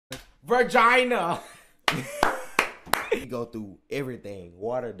Vagina. We go through everything.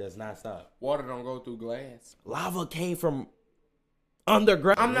 Water does not stop. Water don't go through glass. Lava came from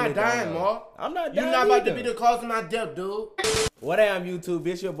underground. I'm not dying, Mark. I'm not dying. You're not about to be the cause of my death, dude. What up, YouTube?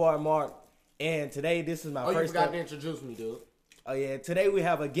 It's your boy Mark, and today this is my first. Oh, you first. forgot to introduce me, dude. Oh yeah, today we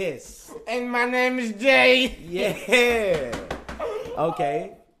have a guest. And my name is Jay. Yeah.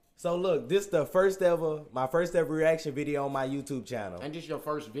 Okay. So look, this is my first ever reaction video on my YouTube channel. And this your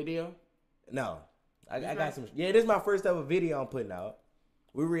first video? No. I got some. Yeah, this is my first ever video I'm putting out.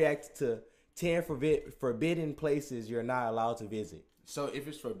 We react to 10 forbidden places you're not allowed to visit. So if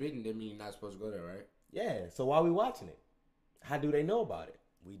it's forbidden, that means you're not supposed to go there, right? Yeah. So why are we watching it? How do they know about it?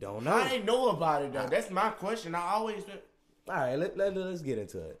 We don't know. How they know about it though? That's my question. I always. All right, let's get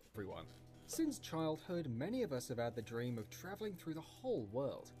into it. Everyone. Since childhood, many of us have had the dream of traveling through the whole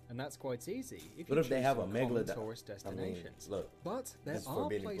world, and that's quite easy if you choose they have a common tourist destinations. I mean, look, but there are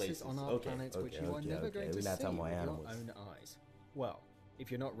places on our planet which you are never going to see with your own eyes. Well, if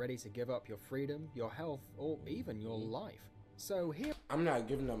you're not ready to give up your freedom, your health, or even your life. So here... I'm not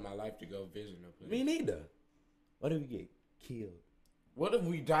giving up my life to go visit no place. Me neither. What if we get killed? What if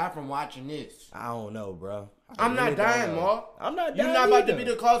we die from watching this? I don't know, bro. I'm not dying, Mark. I'm not dying. You're not about to be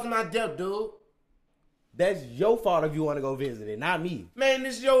the cause of my death, dude. That's your fault if you want to go visit it, not me. Man,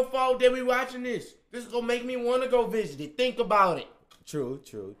 this is your fault that we watching this. This is gonna make me want to go visit it. Think about it. True.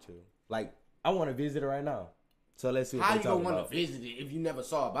 Like, I want to visit it right now. So let's see what How they talking about. How you gonna want to visit it if you never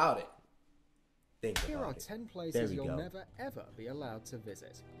saw about it? Think about Here are it. 10 places you'll never ever be allowed to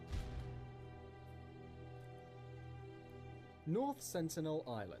visit. North Sentinel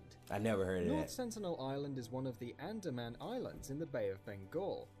Island. I never heard of that. North Sentinel Island is one of the Andaman Islands in the Bay of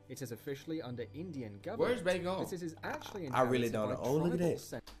Bengal. It is officially under Indian government. Where's Bengal? But it is actually I really don't know. Oh, look at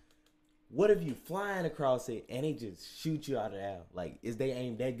that. What if you flying across it and they just shoot you out of the air? Like, is they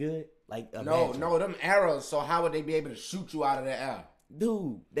aim that good? Like, imagine. No, them arrows. So how would they be able to shoot you out of the air?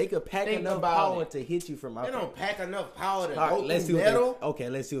 Dude, they could pack enough power to hit you from out. They don't pack enough power to go through metal. Okay,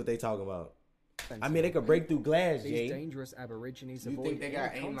 let's see what they talking about. I mean, they could break through glass, Jay. These dangerous aborigines you think they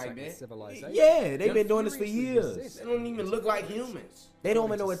got aim like that? Yeah, they've been doing this for years. They don't even look like humans. They don't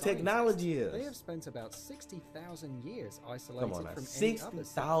even know what technology is. They have spent about 60,000 years isolated from any other 60,000.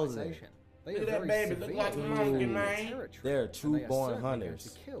 civilization. They look at that baby, look like a monkey, man. They're true-born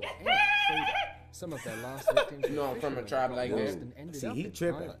hunters. Some of their last victims. You know I'm from a tribe like that. See, he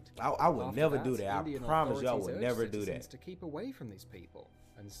tripping. I would never do that. I promise y'all would never do that. To keep away from these people,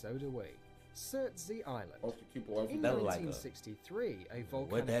 and so do we. Surtsey Island. In that 1963, a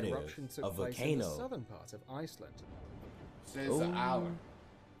volcanic eruption took place in the southern part of Iceland. It's an island.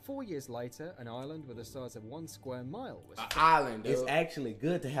 4 years later, an island with a size of 1 square mile was an island. It's actually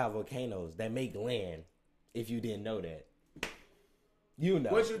good to have volcanoes that make land. If you didn't know that, you know.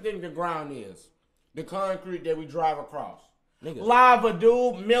 What you think the ground is? The concrete that we drive across. Nigga. Lava,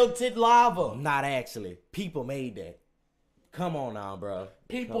 dude. Melted lava. Not actually. People made that. Come on now, bro.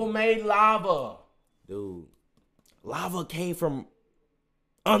 People made lava. Dude. Lava came from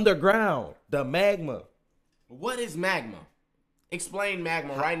underground. The magma. What is magma? Explain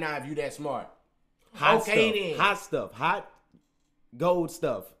magma right now if you that smart. Hot stuff. Then. Hot stuff. Hot gold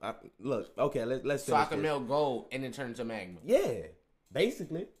stuff. Look, okay, let's finish so I can melt gold and then turn into magma. Yeah.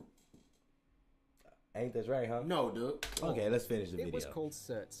 Basically. Ain't that right, huh? No, dude. Okay, let's finish the video. It was called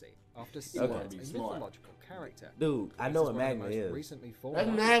Surtsey, after Scylla, a mythological character. Dude, I know what magma is. That's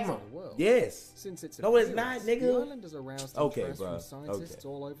magma. Yes. Since its no, it's not, nigga. The island has aroused interest from scientists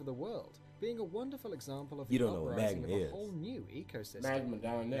all over the world, being a wonderful example of the uprising of a whole new ecosystem. Magma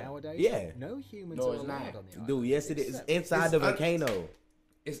down there. Nowadays, no humans are allowed on the island. Dude, yes it is. It's inside the volcano.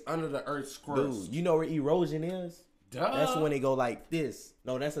 It's under the Earth's crust. Dude, you know where erosion is? Duh. That's when they go like this.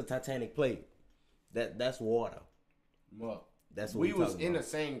 No, that's a Titanic plate. That's water. Well, that's what we was in the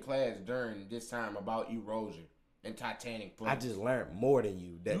same class during this time about erosion and Titanic plates. I just learned more than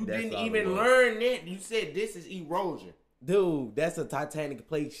you. You didn't even learn that. You said this is erosion. Dude, that's a Titanic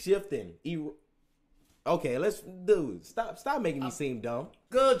plate shifting. Okay, stop making me seem dumb.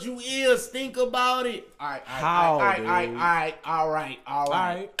 Good, you is. Think about it. All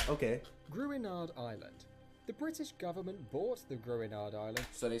right. Okay. Gruinard Island. The British government bought the Gruinard Island.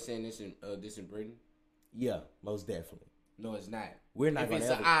 So they saying this in Britain? Yeah, most definitely. No, it's not. We're not. If it's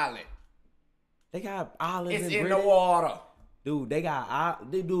an island. They got islands. It's in the water. Dude, they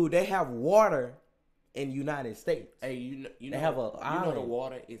have water in the United States. Hey, you know they have a island. You know the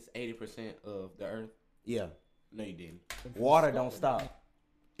water is 80% of the earth? Yeah. No, you didn't. Water don't stop.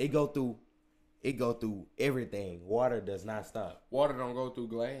 It go through everything. Water does not stop. Water don't go through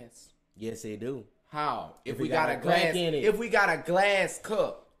glass. Yes, it do. How? If we got a glass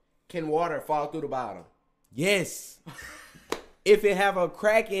cup, can water fall through the bottom? Yes. If it have a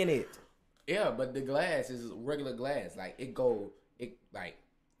crack in it. Yeah, but the glass is regular glass. Like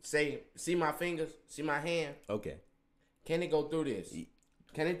see my fingers, see my hand. Okay. Can it go through this?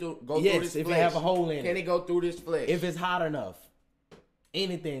 Can it go through this Yes, if flesh? it have a hole in it. Can it go through this flesh? If it's hot enough.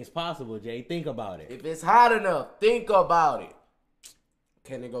 Anything's possible, Jay. Think about it. If it's hot enough, think about it.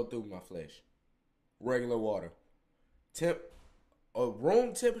 Can it go through my flesh? Regular water.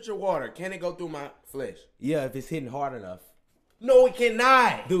 Room temperature water. Can it go through my flesh? Yeah, if it's hitting hard enough. No, it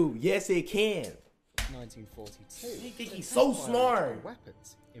cannot. Dude, yes it can. 1942. You think he's so smart?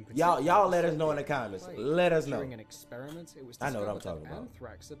 Weapons. Y'all let us know in the comments. Let us know. During an experiment, it was I know what I'm discovered talking that about.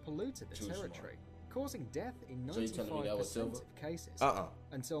 anthrax had polluted the territory, causing death in So you telling me that was 95% silver? of cases. That's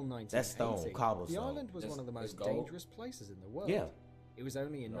Until 1980, stone, cobblestone. the island was one of the most gold? dangerous places in the world. Yeah. It was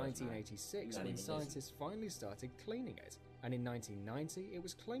only in No, it's not. 1986 Not when even scientists finally started cleaning it, and in 1990 it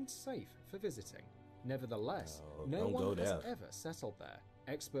was claimed safe for visiting. Nevertheless, no don't go one has there. ever settled there.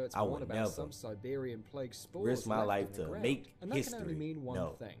 Experts I warn would about never some Siberian plague spores risk my left life in the to ground, make and that can only history. mean one No.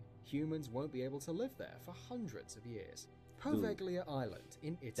 thing: humans won't be able to live there for hundreds of years. Poveglia Island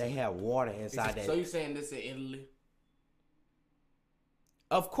in Italy. They have water inside that. So you saying this in Italy?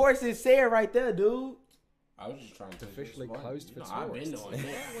 Of course it's there right there, dude. I was just trying to officially closed for I've been tourists. knowing That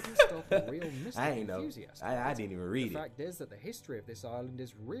that. wouldn't stop a real mystic I ain't know. enthusiast. I didn't even read The it. fact is that the history of this island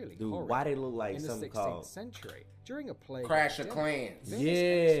is really Dude, horrid. why they look like in the something 16th called... century, during a plague Crash of epidemic, Clans. Venice Yeah.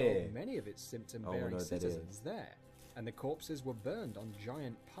 exiled many of its I don't symptom-bearing know what that is. citizens there, and the corpses were burned on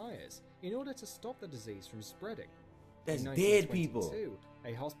giant pyres in order to stop the disease from spreading. That's In dead people. 1922,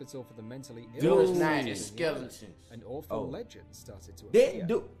 a hospital for the mentally Dude. ill No, it's was not. started It's in the island. skeletons. An awful Oh. legend started to They appear,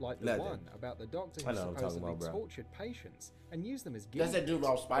 do- like the Legend. one about the doctor I who know what I'm talking supposedly about, bro. tortured patients and used them as That's guinea that dude pigs,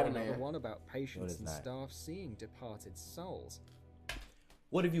 off or Spider-Man. another one about patients it's and not. staff seeing departed souls.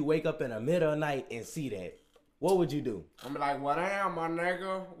 What if you wake up in the middle of the night and see that? What would you do? I'm like, what am, my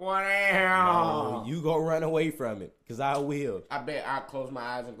nigga? What No, am? you go run away from it, because I will. I bet I'll close my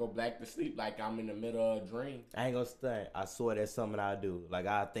eyes and go back to sleep like I'm in the middle of a dream. I ain't gonna stunt. I swear that's something I do. Like,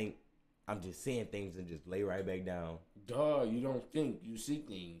 I think I'm just seeing things and just lay right back down. Duh, you don't think, you see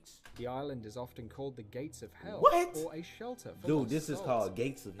things. The island is often called the Gates of Hell, What? or a shelter for Dude, lost this is souls. called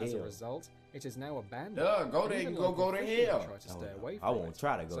Gates of As a Hell. result, it is now abandoned. Duh, go and there, even you go local to fishermen hell. Try to I stay won't- away I from won't it,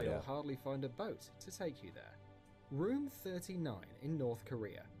 try to go so there. you'll hardly find a boat to take you there. Room 39 in North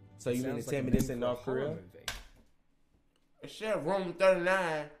Korea. So It you mean sounds to tell like me a this name in for a North horror Korea? movie. It said room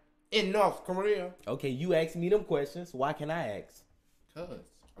 39 in North Korea. Okay, you asked me them questions. Why can I ask? Cuz,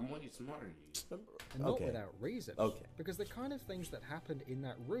 I'm way smarter than you. And not Okay. without reason. Okay. Because the kind of things that happened in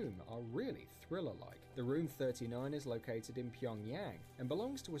that room are really thriller-like. The Room 39 is located in Pyongyang and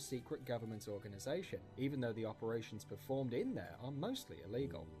belongs to a secret government organization, even though the operations performed in there are mostly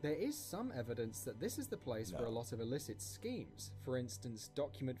illegal. There is some evidence that this is the place where a lot of illicit schemes, for instance,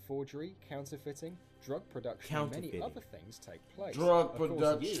 document forgery, counterfeiting, drug production, and many Counterfeiting. other things take place. Drug Of course,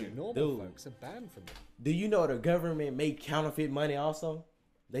 production. you, normal Dude. folks, are banned from it. Do you know the government make counterfeit money also?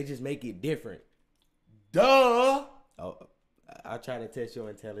 They just make it different. Duh! Oh, I try to test your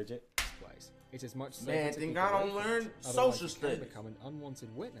intelligence. Place. It is much safer Man, to think keep I away don't from learn it. Otherwise social you can studies. become an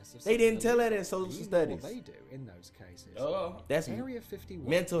unwanted witness of They something didn't tell that illegal. in social You know studies. what they do in those cases. Duh. That's Area 51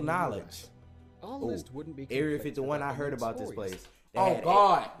 mental in the knowledge. US. Our Ooh, list wouldn't be Area complete 51, I without the heard about this notorious place. They Oh, had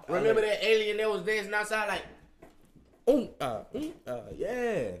God. a- Remember that alien that was dancing outside like,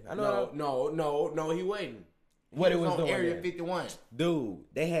 yeah. I know. no, he wasn't. What He it was on doing Area there. 51. Dude,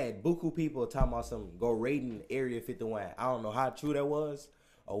 they had buku people talking about some go raiding Area 51. I don't know how true that was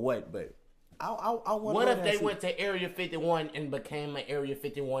or what, but I want. What if they went to Area 51 and became an Area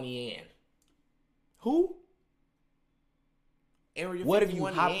 51-ian? Who? Area 51 What if you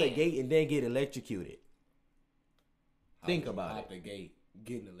hop the gate and then get electrocuted? Think about Hop it. the gate,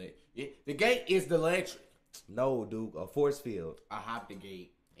 getting electric. The gate is the electric. No, dude, a force field. I hop the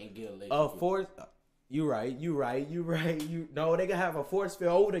gate and get electric. A force. You right. No, they can have a force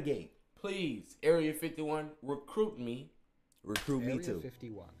field over the gate. Please, Area 51, recruit me. Recruit me Area too.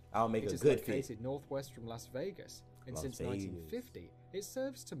 51. I'll make It a is good located fit. northwest from Las Vegas, and Las since Vegas. 1950, it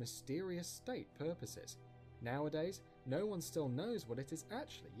serves to mysterious state purposes. Nowadays, no one still knows what it is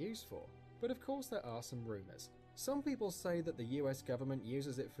actually used for, but of course there are some rumors. Some people say that the US government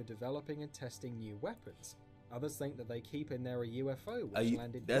uses it for developing and testing new weapons. Others think that they keep in there a UFO which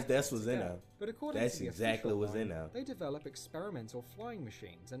landed That's decades what's ago. in there. But according That's to the exactly official what's line, in there. they develop experimental flying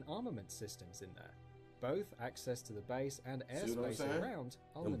machines and armament systems in there. Both access to the base and See what I'm airspace saying? around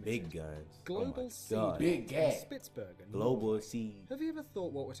are Them limited. big guns. Global Oh my seed God. Big gas. Spitsbergen. Global Norway. seed. Have you ever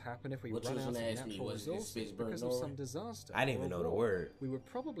thought what would happen if we What run you was out of gonna ask me natural was, is resources Spitsbergen because of Norway? some disaster? I didn't or even a know the war? word. We would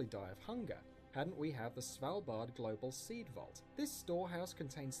probably die of hunger. Hadn't we have the Svalbard Global Seed Vault? This storehouse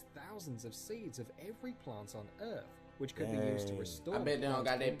contains thousands of seeds of every plant on Earth, which could be used to Dang. restore I bet they don't plant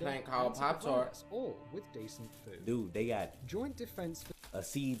got that kingdom plant called and to provide Pop-Tart. us all with decent food. Dude, they got Joint Defense a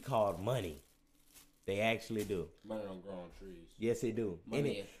seed called money. They actually do. Money don't grow on trees. Yes, they do. And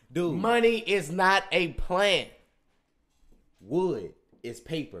Money, dude, money is not a plant. wood is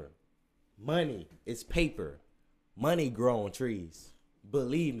paper. Money is paper. Money grow on trees.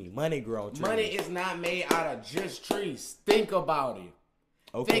 Believe me, money grow on trees. Money is not made out of just trees. Think about it.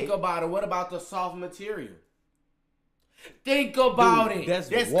 okay. Think about it. What about the soft material? Think about Dude, it.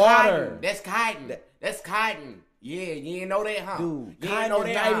 that's water. Cotton. That's cotton. That's cotton. Yeah, you ain't know that, huh? Dude, you cotton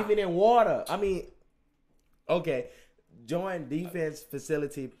is not even in water. I mean, okay. Joint Defense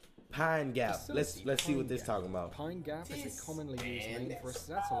Facility Pine Gap. Facility Let's see what Pine this Gap. talking about. Pine Gap is This a commonly used man, name for a that's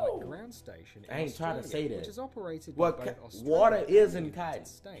satellite so- ground station in I ain't trying to Australia, say that. which is operated What by ca- both Australia water and is the in United cotton.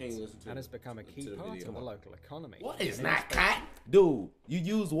 States, Can't listen to and it- has become a key to the part video. of the local economy. What is And not airspace- cotton? Dude, you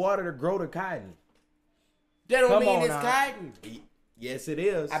use water to grow the cotton. That don't Come mean on it's now. cotton. Yes, it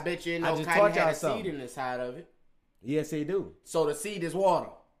is. I bet you I know just cotton taught had y'all a something. seed in the side of it. Yes, they do. So the seed is water.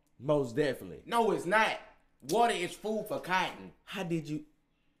 Most definitely. No, it's not. Water is food for cotton. How did you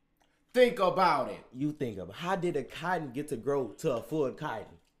Think about it. think of how did a cotton get to grow to a full cotton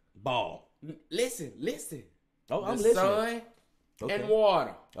ball? Listen. Oh, I'm the listening. sun Okay. and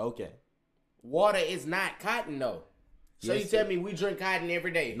water. Okay. Water is not cotton though. So Yes, you tell it- me we drink cotton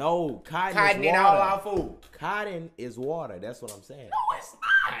every day? No, cotton Cotton is in water. all our food. Cotton is water. That's what I'm saying. No, it's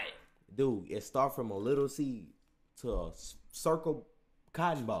not. Dude, it start from a little seed to a circle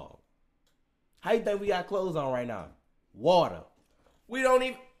cotton ball. How you think we got clothes on right now? Water. We don't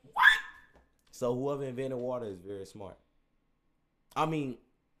even. What? So whoever invented water is very smart. I mean,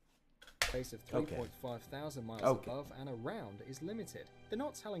 Space of Okay. 3.5 thousand miles Okay. above and around is limited. They're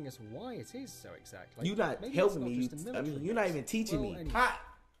not telling us why it is so exactly. you not Maybe helping it's me. not just a I military mean, you're not base. even teaching Well, me. anyway, Hot.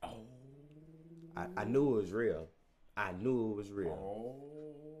 I knew it was real. I knew it was real.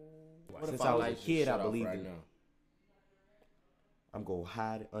 What Since if I was a lights just kid, shut I off believed right in it. now? I'm gonna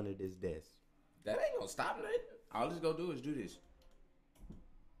hide under this desk. That ain't gonna stop nothing. All it's gonna do is do this.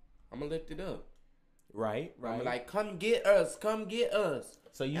 I'm gonna lift it up. Right, I'm right. like, come get us, come get us.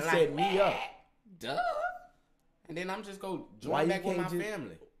 So you And set me up. Duh. And then I'm just go Why join you back with my can't just-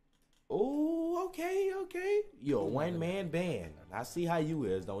 family. Oh, okay. You're a one-man band. I see how you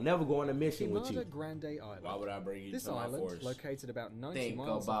is. Don't never go on a mission with Quimada you. Grande Island. Why would I bring you This to my island, forest? located about 90 Think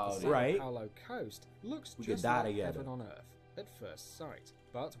miles about off it. the Sao Right. Paulo coast, looks We could just die like together. heaven on earth at first sight.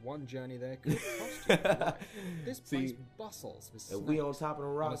 But one journey there could cost you your life. This place See, bustles with If snakes. we on top of the On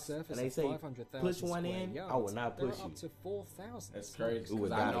a rocks surface and they of say 500,000 push one square in, I yards, will not there push are you. up to 4,000 That's snakes. crazy. We would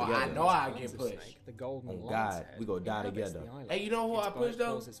 'cause die I know, together. I know I Kinds get of pushed. snake, the golden On God, lancehead, we gonna die inhabits together. the island. Hey, you know who Its I pushed, bite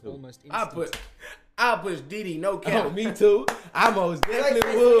though? causes Who? almost I push Diddy, no cap. Oh, me too. I most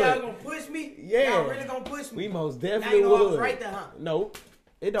definitely Y'all would. gonna push me? Yeah. Y'all really gonna push me? We most Now definitely you know I was would. right there, huh? Nope.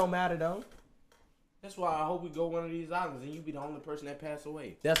 It don't matter though. That's why I hope we go one of these islands and you be the only person that pass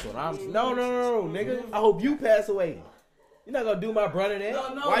away. That's what I'm. No, nigga. I hope you pass away. You're not gonna do my brother that.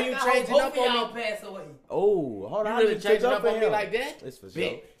 No, Why you I hope changing both up of on y'all me? pass away. Oh, hold You on. really Just changing check up on for me him. like that? It's for sure.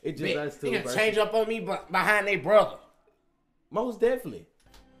 Bit, It just bit. us two. You can versus- change up on me behind their brother. Most definitely.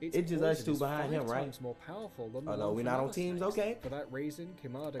 Its It's just us poison two is behind him, 5 right? times more powerful than Oh, the no, one we from not on other teams? snakes. Okay. For that reason,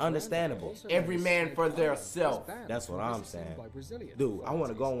 Quimada Understandable. Grande, also Every known as man Snake for Island, their is self. banned That's what from I'm visiting saying. by Brazilian Dude, I want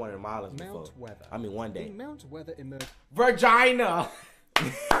to go on authorities. one of them islands Mount before. Weather. I mean, one The day. Mount Weather emerged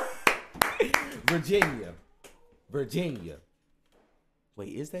Virginia. Virginia. Wait,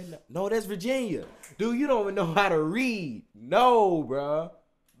 is that no? That's Virginia, dude. You don't even know how to read. No, bruh.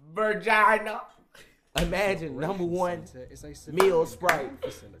 Virginia. Imagine number one Center is a meal civilian Sprite. command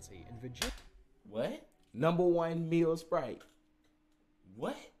facility in Virginia. What? Number one meal Sprite.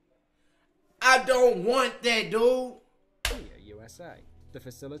 What? I don't want that, dude. USA. The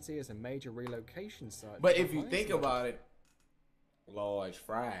facility is a major relocation site. But for if you highest think level about it, large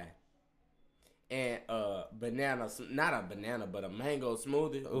fry and banana, not a banana, but a mango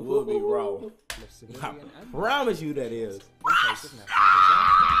smoothie would be raw. of civilian I and promise you that is. in case of natural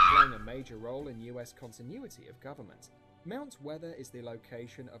disaster, playing a major role in US continuity of government. Mount Weather is the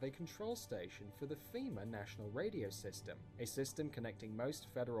location of a control station for the FEMA National Radio System, a system connecting most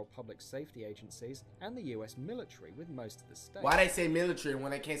federal public safety agencies and the US military with most of the states. Why they say military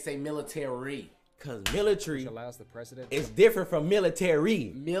when they can't say military? Cause military which allows the president is different from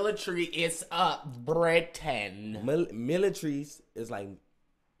military. Military is up, Britain. Militaries is like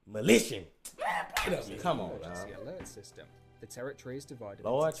militia. Come on, emergency alert system. The territory is divided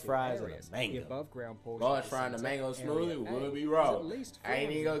Large into two fries and a areas. mango. The above ground portion Large of fry and the center, mango area smoothie A, will be is raw. at least I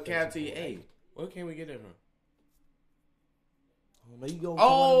ain't even gonna count to you. 434 Hey, where can we get it from? You go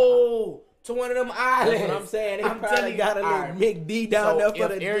Oh, to one of them islands. that's what I'm saying. They I'm probably telling you, got a little alright. McD down there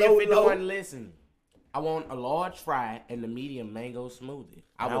for if the Area low 51 listen, I want a large fry and the medium mango smoothie.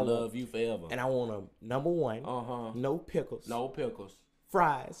 I And I would want- love you forever. And I want a number one, no pickles, No pickles,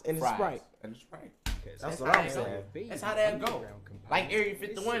 fries, and a fries, Sprite. and a Sprite. That's how what I'm that saying. go. That's how that go. Like Area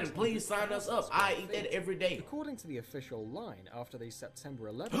 51, please sign us up. I eat that every day. According to the official line, after the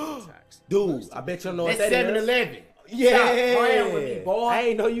September 11th attacks, Dude, most I of bet the you know what That's that is. 7-Eleven. Yeah. Stop playing with me, boy. I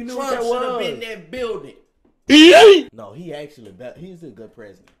ain't know you knew Trump what should that have was. been in that building. No, he actually, he's a good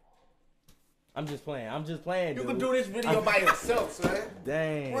president. I'm just playing. You dude. can do this video by yourself, son.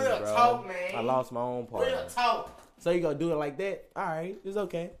 Dang, Real bro. talk, man. I lost my own part. Real talk. So you gonna do it like that? All right, it's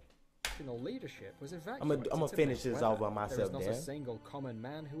okay. national leadership was evacuated. I'ma to finish this Mayweather. off by myself, There is not Dan. a single common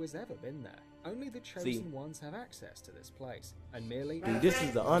man who has ever been there. Only the chosen ones have access to this place, and merely Dude, this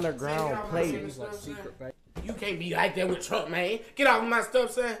is the underground place. things like secret base. You can't be like that with Trump, man. Get off my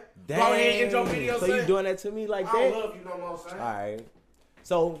stuff, son. Dang. Go ahead and end your video, so son. you doing that to me like I don't that? love you no more, son. All right.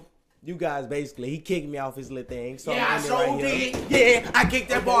 So you guys basically, he kicked me off his little thing. So Yeah, I I'm sure right here. did. Yeah, I kicked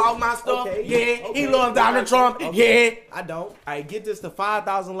that ball off my stuff. Okay. Yeah, he Okay. loved Donald Trump. Okay. Yeah. I don't. All right, get this to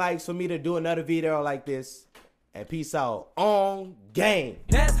 5,000 likes for me to do another video like this. And peace out. On game.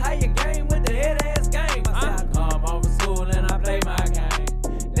 That's how you game with the head ass game.